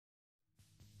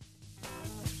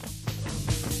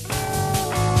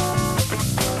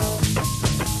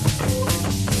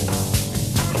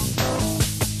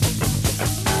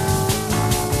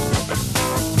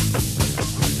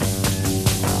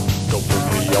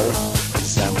know,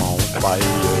 'cause I'm on fire,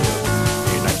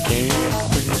 and I can't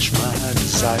quench my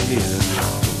desire.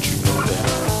 Don't you know that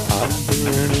I'm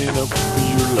burning up for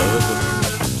your love?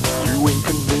 You ain't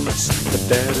convinced that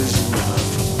that is enough.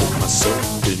 Put myself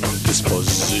in this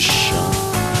position,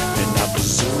 and I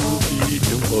presume be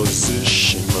in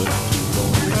position, but you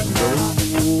don't even know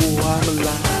I'm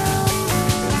alive.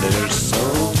 And there's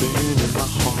something in my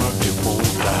heart that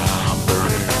won't lie. I'm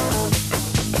burning.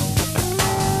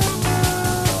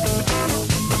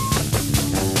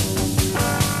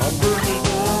 I'm burning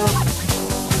up.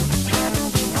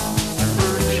 I'm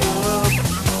burning up.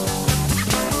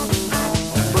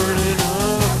 I'm burning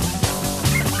up.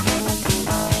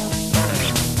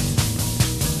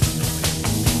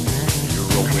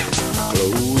 You're always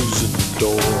closing the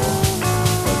door,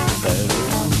 but that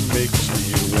makes me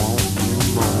want you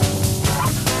more.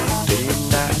 Day and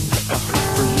night I hope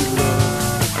for your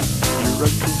love. You're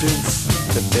unconvinced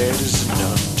that that is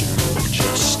enough to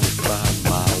justify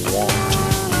my wanting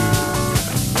you.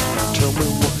 Tell me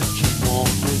what you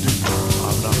want me to do.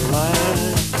 I'm not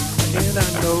lying, and I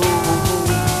know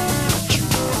that you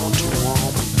want me,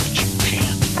 but you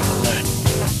can't let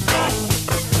go.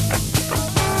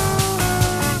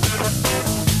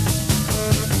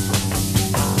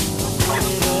 Burn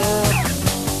it up,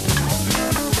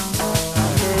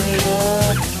 burn it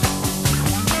up,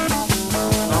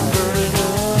 I'm burning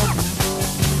up.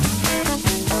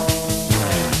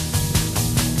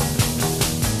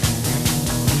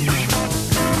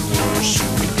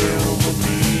 Worship me down on my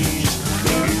knees,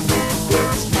 laying on the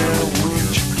beds now,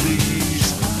 would you please?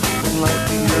 Unlike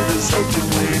the others, I can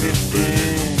let it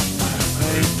down. I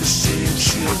ain't the same,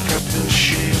 see I got no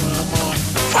shame, I'm on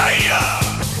fire.